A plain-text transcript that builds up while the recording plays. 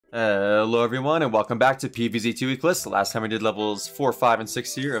Hello everyone, and welcome back to PvZ2 Eclise. The last time we did levels 4, 5, and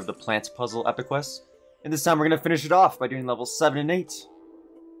 6 here of the Plants Puzzle Epic Quest. And this time we're going to finish it off by doing levels 7 and 8.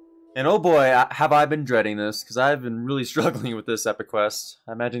 And oh boy, have I been dreading this, because I've been really struggling with this Epic Quest.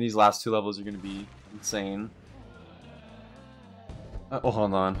 I imagine these last two levels are going to be insane. Oh,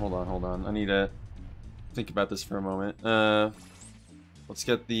 hold on. I need to think about this for a moment. Let's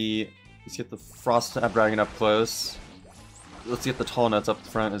get the Frost Snapdragon up close. Let's get the tall nuts up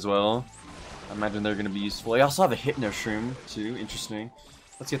front as well. I imagine they're going to be useful. I also have a Hypno Shroom too. Interesting.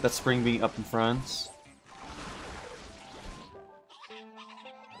 Let's get that Spring Bean up in front.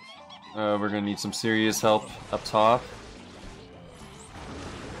 We're going to need some serious help up top.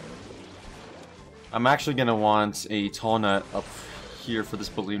 I'm actually going to want a tall nut up here for this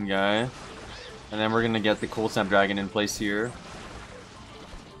balloon guy. And then we're going to get the Cold Snapdragon in place here.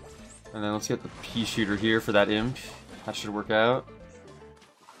 And then let's get the pea shooter here for that imp. That should work out.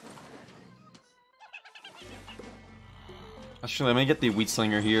 Actually, let me get the Wheat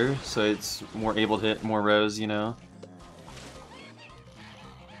Slinger here, so it's more able to hit more rows, you know.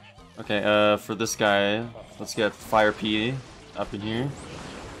 Okay, for this guy, let's get Fire Pea up in here.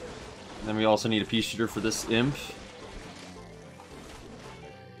 And then we also need a Pea Shooter for this imp.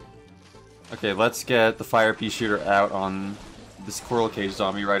 Okay, let's get the Fire Pea Shooter out on this Coral Cage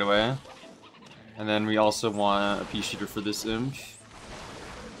zombie right away. And then we also want a Pea Shooter for this imp.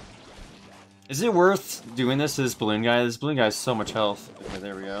 Is it worth doing this to this balloon guy? This balloon guy has so much health. Okay,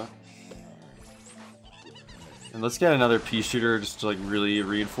 there we go. And let's get another Pea Shooter just to like really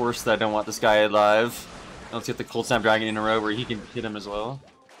reinforce that I don't want this guy alive. And let's get the Cold Snapdragon in a row where he can hit him as well.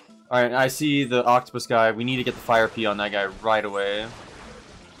 Alright, I see the octopus guy. We need to get the Fire Pea on that guy right away.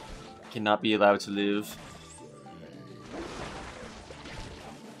 Cannot be allowed to live.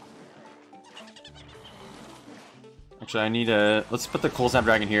 Actually, I need a. Let's put the Cold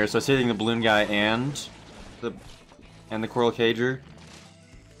Snapdragon here. So it's hitting the balloon guy and the Coral Cager.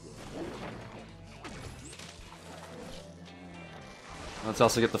 Let's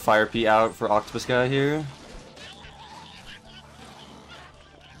also get the Fire Pea out for Octopus guy here.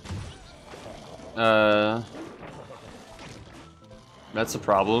 That's a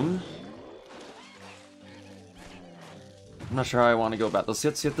problem. I'm not sure how I want to go about this.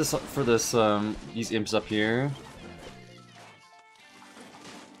 Let's get this for this these imps up here.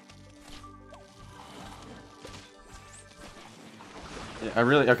 I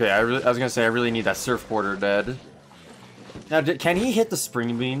was gonna say I really need that surfboarder dead. Now, can he hit the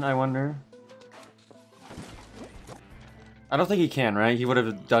Spring Bean, I wonder? I don't think he can, right? He would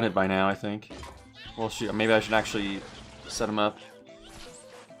have done it by now, I think. Well, shoot, maybe I should actually set him up.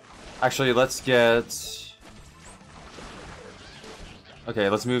 Actually, let's get... Okay,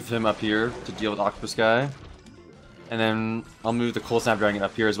 let's move him up here to deal with Octopus guy. And then I'll move the Cold Snapdragon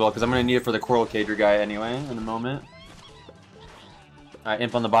up here as well, because I'm gonna need it for the Coral Cager guy anyway, in a moment. Alright,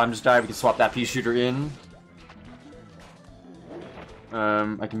 imp on the bottom just died. We can swap that Pea Shooter in.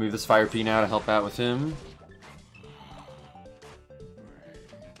 I can move this Fire Pea now to help out with him.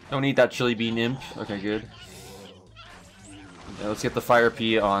 Don't need that Chili Bean imp. Okay, good. Okay, let's get the Fire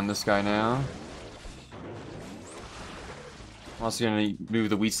Pea on this guy now. I'm also gonna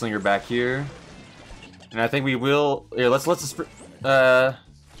move the Wheat Slinger back here. And I think we will. Yeah,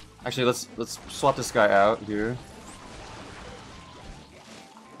 actually, let's swap this guy out here.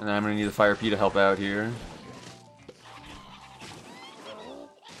 And then I'm gonna need the Fire Pea to help out here.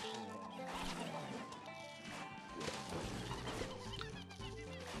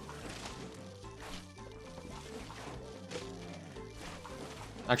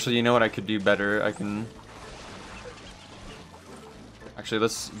 Actually, you know what I could do better? I can... Actually,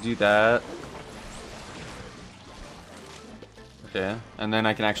 let's do that. Okay, and then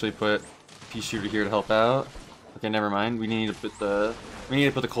I can actually put Pea Shooter here to help out. Okay, never mind. We need to put the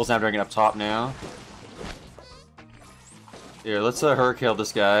Cold Snapdragon up top now. Here, let's Hurricane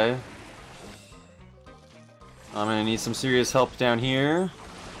this guy. I'm gonna need some serious help down here.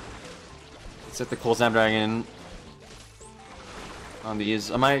 Let's hit the Cold Snapdragon on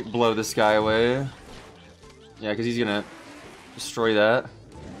these. I might blow this guy away. Yeah, because he's gonna destroy that.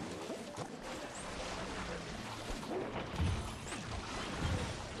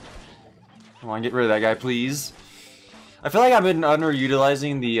 Come on, get rid of that guy, please. I feel like I've been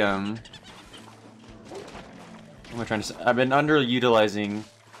underutilizing the, what am I trying to say? I've been underutilizing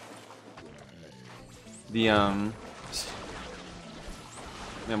the, man,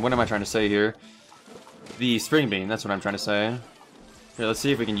 what am I trying to say here? The Spring Bean, that's what I'm trying to say. Here, let's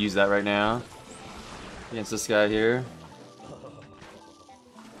see if we can use that right now. Against this guy here.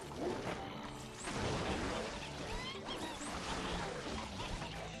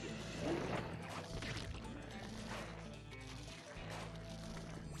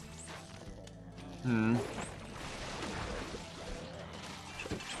 Hmm.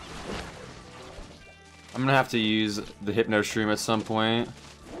 I'm gonna have to use the Hypno Shroom at some point.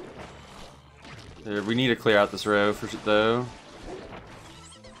 There, we need to clear out this row for though.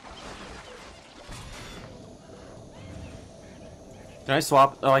 Can I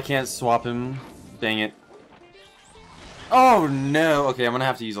swap? Oh, I can't swap him. Dang it. Oh no! Okay, I'm gonna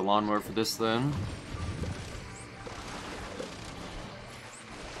have to use a lawnmower for this then.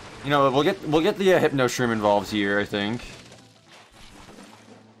 You know, we'll get the Hypno Shroom involved here, I think.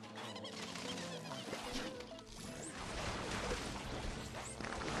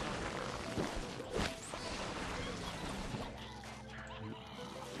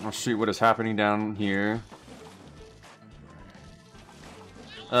 I'll shoot what is happening down here.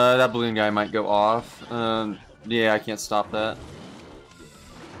 That balloon guy might go off. Yeah, I can't stop that.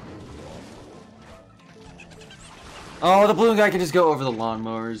 Oh, the balloon guy can just go over the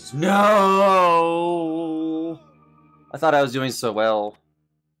lawnmowers. No! I thought I was doing so well.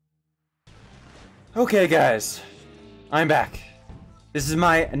 Okay, guys. I'm back. This is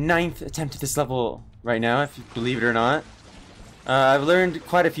my 9th attempt at this level right now, if you believe it or not. I've learned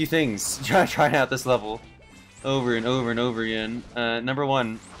quite a few things trying out this level. Over and over and over again. Number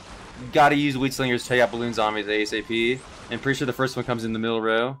one, you gotta use Weed Slingers to take out balloon zombies ASAP. I'm pretty sure the first one comes in the middle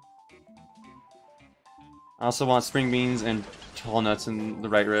row. I also want spring beans and tall nuts in the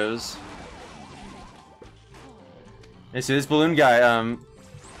right rows. Okay, so this balloon guy,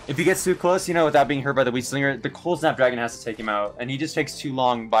 if he gets too close, you know, without being hurt by the Weed Slinger, the Cold Snapdragon has to take him out. And he just takes too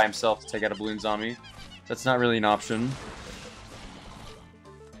long by himself to take out a balloon zombie. That's not really an option.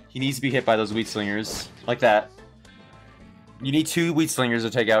 He needs to be hit by those Weed Slingers. Like that. You need 2 Weed Slingers to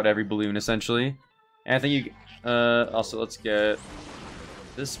take out every balloon, essentially. And I think you... also, let's get...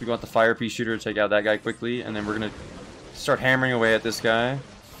 this. We want the Fire Pea Shooter to take out that guy quickly. And then we're gonna start hammering away at this guy.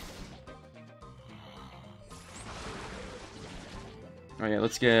 Oh yeah,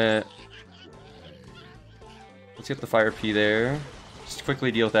 let's get the Fire Pea there. Just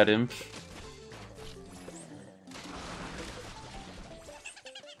quickly deal with that imp.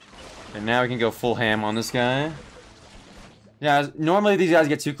 And now we can go full ham on this guy. Yeah, normally these guys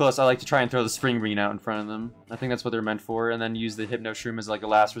get too close, I like to try and throw the Spring Bean out in front of them. I think that's what they're meant for, and then use the Hypno Shroom as like a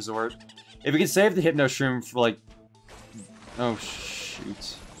last resort. If we can save the Hypno Shroom for like... oh shoot.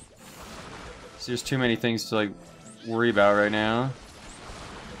 So there's too many things to like worry about right now.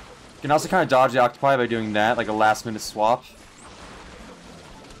 You can also kind of dodge the Octopi by doing that, like a last minute swap.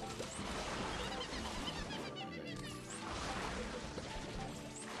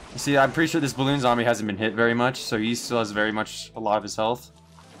 See, I'm pretty sure this balloon zombie hasn't been hit very much, so he still has very much a lot of his health.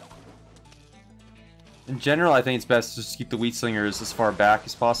 In general, I think it's best to just keep the Wheat Slingers as far back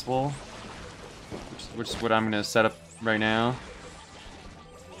as possible. Which is what I'm going to set up right now.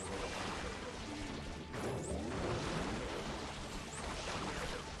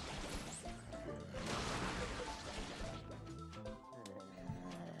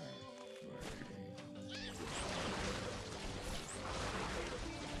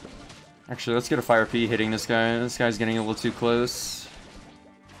 Actually, let's get a Fire Pea hitting this guy. This guy's getting a little too close.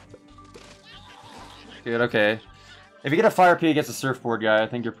 Good, okay. If you get a Fire Pea against a surfboard guy, I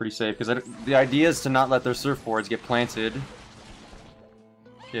think you're pretty safe, because the idea is to not let their surfboards get planted.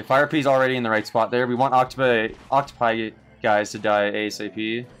 Okay, Fire Pea's already in the right spot there. We want Octopi guys to die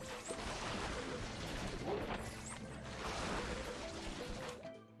ASAP.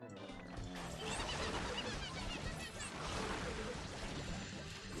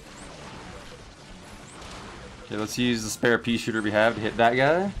 Okay, let's use the spare pea shooter we have to hit that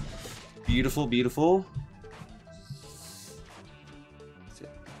guy. Beautiful, beautiful.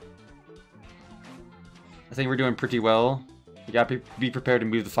 I think we're doing pretty well. You gotta be prepared to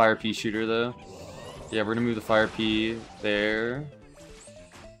move the fire pea shooter though. Yeah, we're gonna move the fire pea there.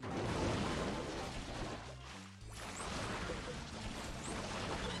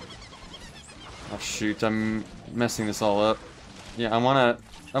 Oh shoot, I'm messing this all up. Yeah, I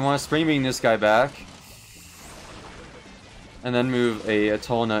wanna spring beam this guy back. And then move a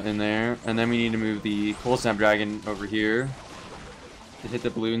tall nut in there. And then we need to move the Cold Snapdragon over here to hit the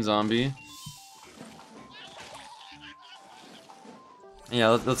balloon zombie. Yeah,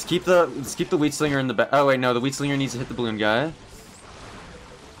 let's keep the Wheat Slinger in the back. Oh wait, no, the Wheat Slinger needs to hit the balloon guy.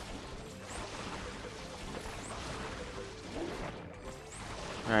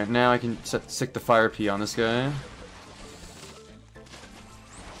 Alright, now I can stick the Fire Pea on this guy.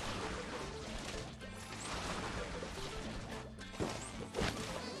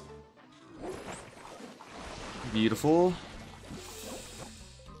 Beautiful.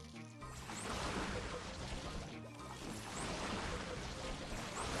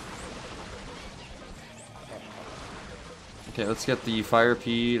 Okay, let's get the Fire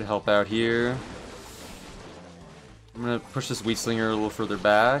Pea to help out here. I'm gonna push this Wheat Slinger a little further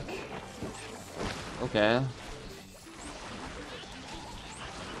back. Okay.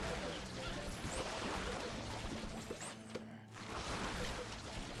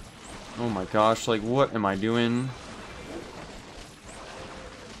 Oh my gosh, like what am I doing?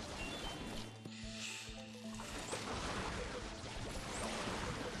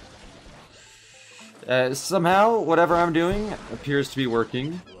 Somehow, whatever I'm doing appears to be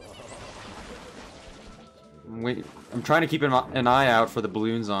working. Wait, I'm trying to keep an eye out for the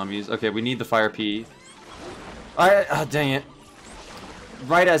balloon zombies. Okay, we need the Fire Pea. Dang it.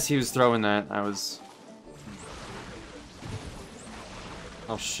 Right as he was throwing that, I was...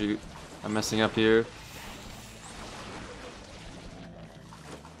 Oh shoot, I'm messing up here.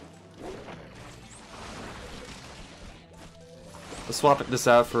 Let's swap this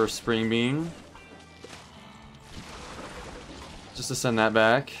out for a Spring Bean. Just to send that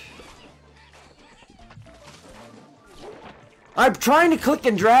back. I'm trying to click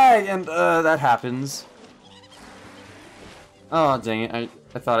and drag, and that happens. Oh dang it!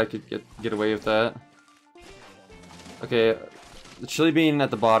 I thought I could get away with that. Okay, the chili bean at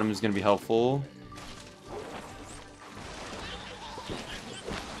the bottom is gonna be helpful.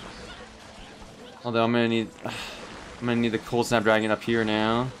 Although I'm gonna need the cold snapdragon up here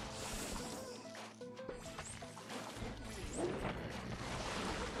now.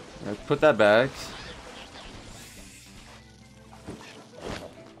 Put that back.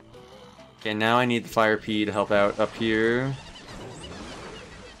 Okay, now I need the Fire Pea to help out up here.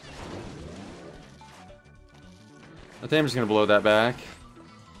 I think I'm just gonna blow that back.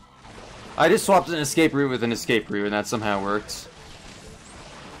 I just swapped an escape route with an escape route, and that somehow worked.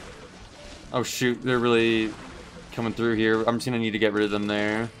 Oh shoot, they're really coming through here. I'm just gonna need to get rid of them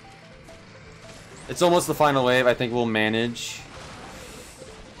there. It's almost the final wave. I think we'll manage.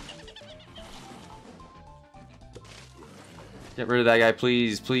 Get rid of that guy,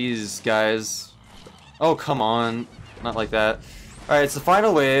 please, please, guys. Oh, come on. Not like that. Alright, it's the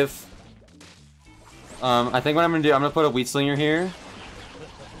final wave. I think what I'm gonna do, I'm gonna put a Wheat Slinger here.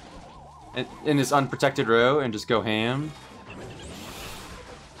 In this unprotected row, and just go ham.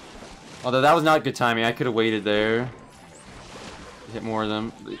 Although that was not good timing, I could have waited there. Hit more of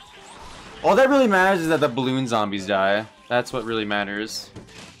them. All that really matters is that the balloon zombies die. That's what really matters.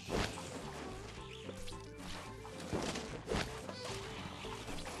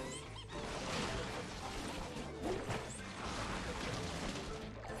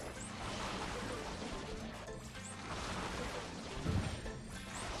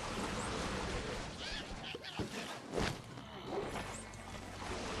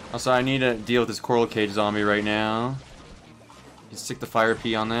 Also, I need to deal with this Coral Cage zombie right now. You can stick the Fire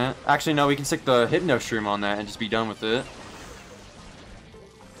Pea on that. Actually, no, we can stick the Hypno Shroom on that and just be done with it.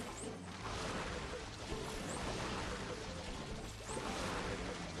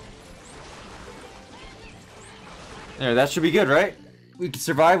 There, that should be good, right? We can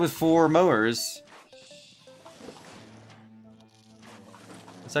survive with 4 mowers.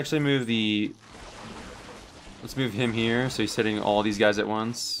 Let's actually move the... Let's move him here, so he's hitting all these guys at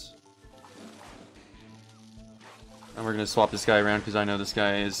once. And we're gonna swap this guy around because I know this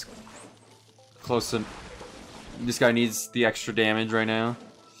guy is close to... This guy needs the extra damage right now.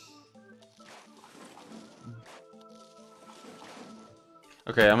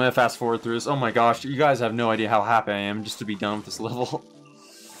 Okay, I'm gonna fast forward through this. Oh my gosh, you guys have no idea how happy I am just to be done with this level.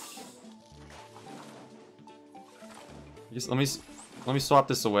 Just let me swap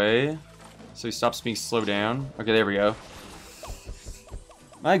this away. So he stops being slowed down. Okay, there we go.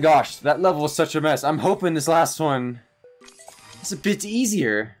 My gosh, that level was such a mess. I'm hoping this last one is a bit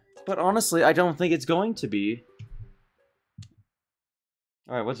easier. But honestly, I don't think it's going to be.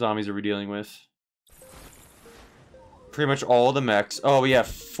 Alright, what zombies are we dealing with? Pretty much all the mechs. Oh, we have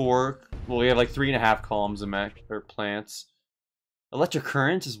 4... Well, we have like 3.5 columns of mech, or plants. Electric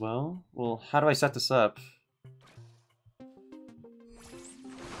current as well? Well, how do I set this up?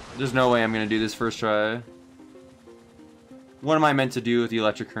 There's no way I'm gonna do this first try. What am I meant to do with the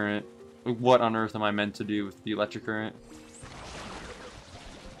electric current? What on earth am I meant to do with the electric current?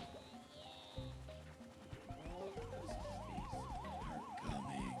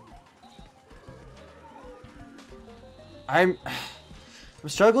 I'm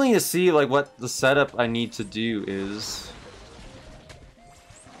struggling to see like what the setup I need to do is.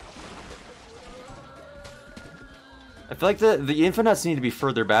 I feel like the infinites need to be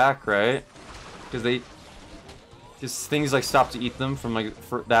further back, right? Because things like stop to eat them from like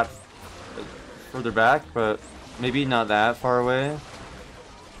further back, but maybe not that far away.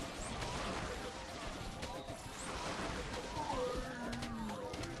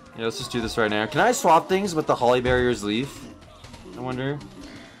 Yeah, let's just do this right now. Can I swap things with the Holly Barrier's Leaf? I wonder.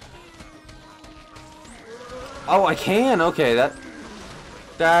 Oh, I can! Okay,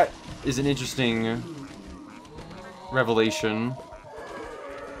 that is an interesting revelation.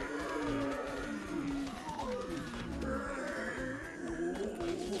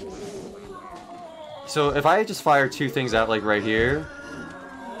 So if I just fire two things out like right here,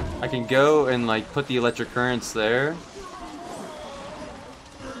 I can go and like put the electric currents there.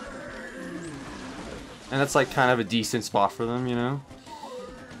 And that's like kind of a decent spot for them, you know?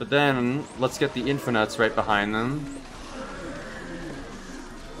 But then, let's get the infinites right behind them.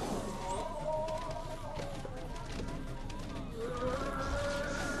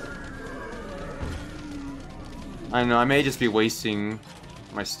 I don't know, I may just be wasting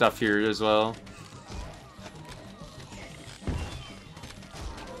my stuff here as well.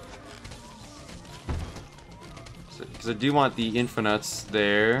 Because I do want the infinites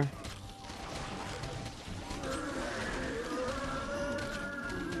there.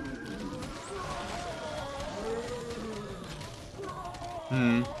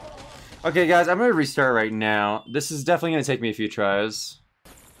 Okay, guys, I'm gonna restart right now. This is definitely gonna take me a few tries.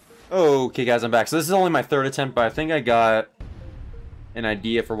 Okay, guys, I'm back. So this is only my third attempt, but I think I got an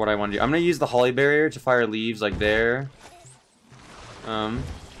idea for what I want to do. I'm gonna use the Holly Barrier to fire leaves like there. And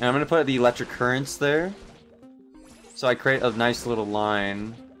I'm gonna put the electric currents there. So I create a nice little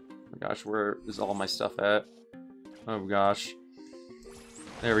line. Oh my gosh, where is all my stuff at? Oh gosh.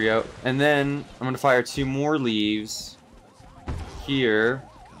 There we go. And then I'm gonna fire two more leaves here.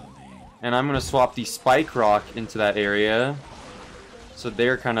 And I'm gonna swap the Spike Rock into that area. So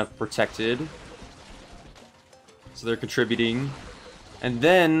they're kind of protected. So they're contributing. And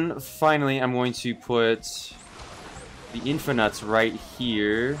then, finally, I'm going to put the infinites right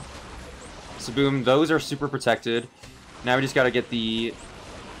here. So boom, those are super protected. Now we just gotta get the,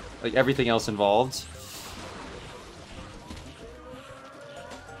 like, everything else involved.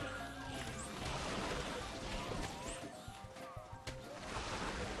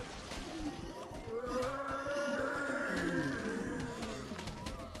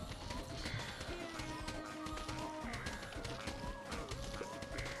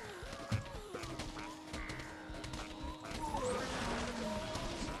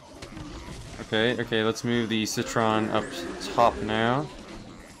 Okay, let's move the Citron up top now.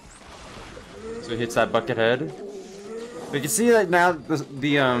 So it hits that bucket head. We can see that now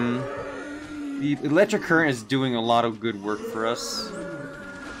the electric current is doing a lot of good work for us.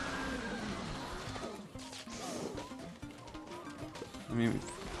 I mean,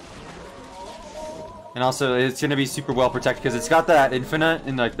 and also it's gonna be super well protected because it's got that infinite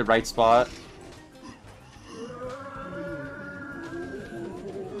in like the right spot.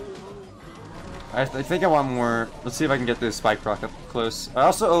 I think I want more. Let's see if I can get the Spike Rock up close.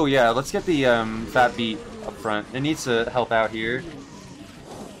 Also, oh yeah, let's get the Fat Beat up front. It needs to help out here.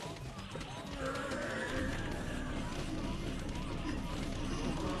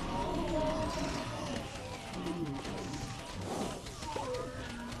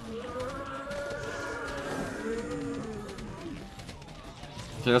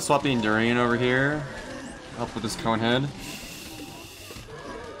 Okay, let's swap the Endurian over here. Help with this cone head.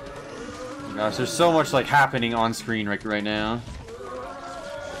 Gosh, there's so much like happening on screen right now.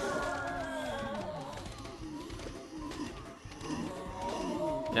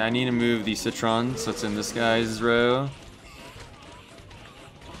 Yeah, I need to move the Citron, so it's in this guy's row.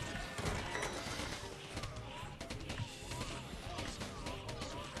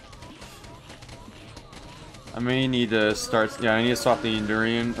 I may need to start. Yeah, I need to swap the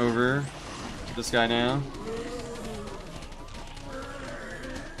Endurian over to this guy now.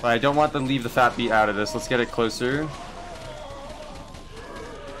 But I don't want to leave the Fat Beat out of this. Let's get it closer.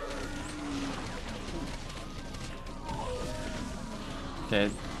 Okay.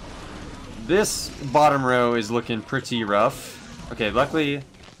 This bottom row is looking pretty rough. Okay, luckily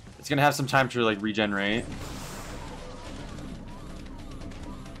it's gonna have some time to like regenerate.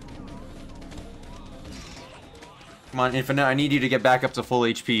 Come on, Infinite, I need you to get back up to full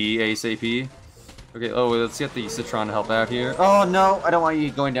HP ASAP. Okay, oh, let's get the Citron to help out here. Oh, no, I don't want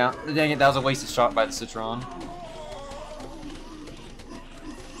you going down. Dang it, that was a wasted shot by the Citron.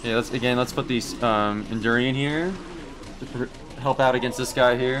 Okay, let's put these Endurian here to help out against this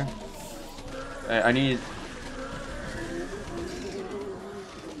guy here. I need...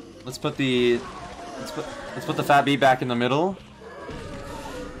 Let's put the Fat Bee back in the middle.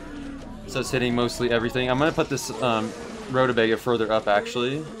 So it's hitting mostly everything. I'm gonna put this Rutabaga further up,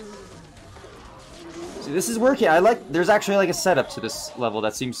 actually. See, this is working. There's actually like a setup to this level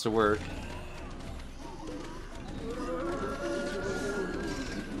that seems to work.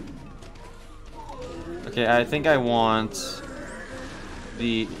 Okay, I think I want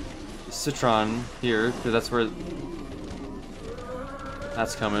the Citron here, because that's where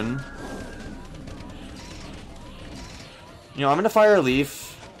that's coming. You know, I'm gonna fire a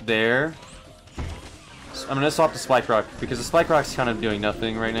leaf there. I'm gonna swap the Spike Rock, because the Spike Rock's kind of doing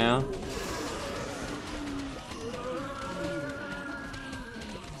nothing right now.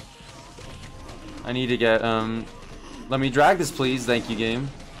 I need to get, let me drag this, please. Thank you, game.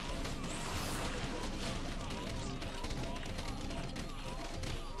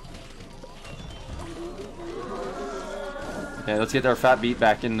 Okay, let's get our fat beat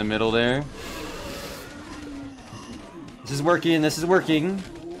back in the middle there. This is working, this is working.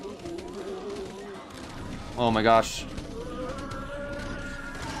 Oh my gosh.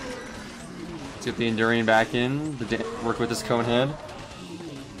 Let's get the Endurian back in, work with this cone head.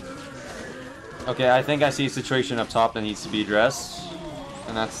 Okay, I think I see a situation up top that needs to be addressed.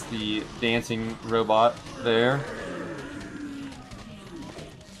 And that's the dancing robot there.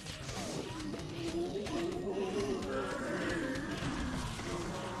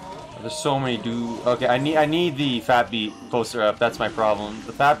 There's so many okay, I need the fat beat closer up. That's my problem.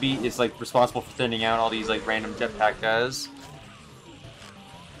 The fat beat is like responsible for thinning out all these like random jetpack guys.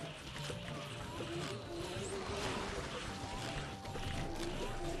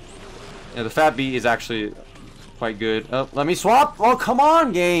 Yeah, the fat beat is actually quite good. Oh, let me swap. Oh, come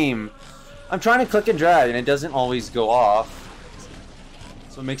on, game. I'm trying to click and drag and it doesn't always go off.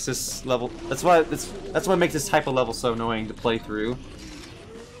 That's what makes this level. That's what makes this type of level so annoying to play through.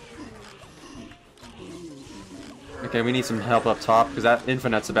 Okay, we need some help up top, because that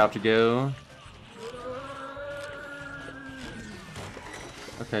Infinite's about to go.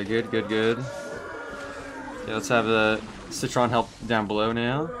 Okay, good, good, good. Okay, let's have the Citron help down below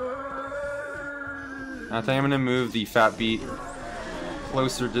now. I think I'm gonna move the fat beat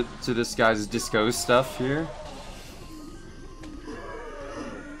closer to this guy's disco stuff here.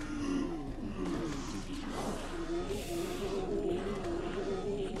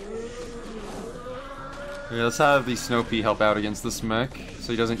 Okay, let's have the Snow Pea help out against this mech,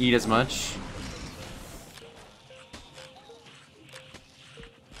 so he doesn't eat as much.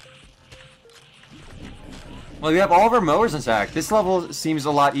 Well, we have all of our mowers intact. This level seems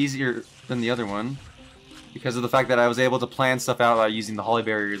a lot easier than the other one, because of the fact that I was able to plan stuff out by using the Holly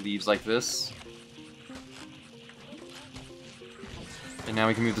Barrier leaves like this. And now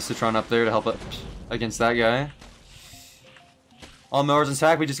we can move the Citron up there to help up against that guy. All mowers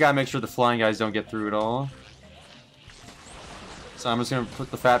intact, we just gotta make sure the flying guys don't get through at all. So I'm just gonna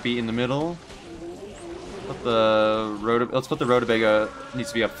put the fat beat in the middle. Let's put the Rhotabega, needs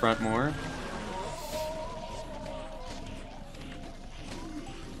to be up front more.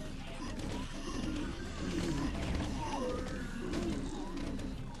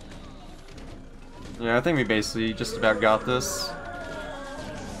 Yeah, I think we basically just about got this.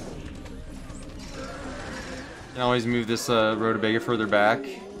 I can always move this Rhotabega further back,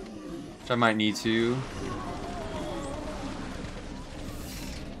 which I might need to.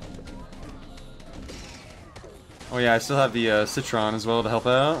 Oh yeah, I still have the Citron as well to help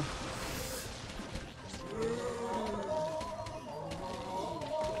out.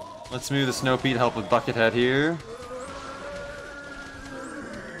 Let's move the Snow Pea to help with Buckethead here.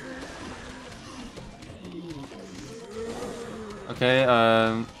 Okay,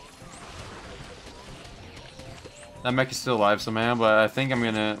 that mech is still alive somehow, but I think I'm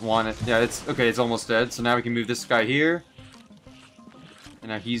gonna want it. Yeah, it's okay, it's almost dead, so now we can move this guy here. And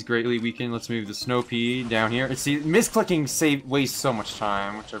now he's greatly weakened. Let's move the Snow Pea down here. See, misclicking wastes so much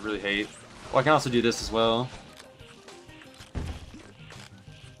time, which I really hate. Well, I can also do this as well.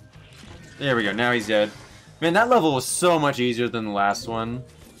 There we go, now he's dead. Man, that level was so much easier than the last one.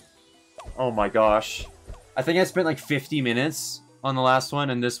 Oh my gosh. I think I spent like 50 minutes on the last one,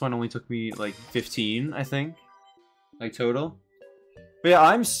 and this one only took me like 15, I think. Like total. But yeah,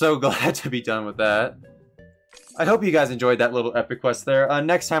 I'm so glad to be done with that. I hope you guys enjoyed that little epic quest there.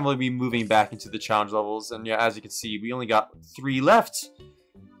 Next time we'll be moving back into the challenge levels, and yeah, as you can see, we only got 3 left.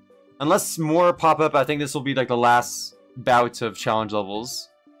 Unless more pop up, I think this will be like the last bout of challenge levels.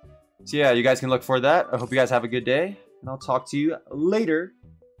 So yeah, you guys can look for that. I hope you guys have a good day, and I'll talk to you later.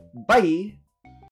 Bye!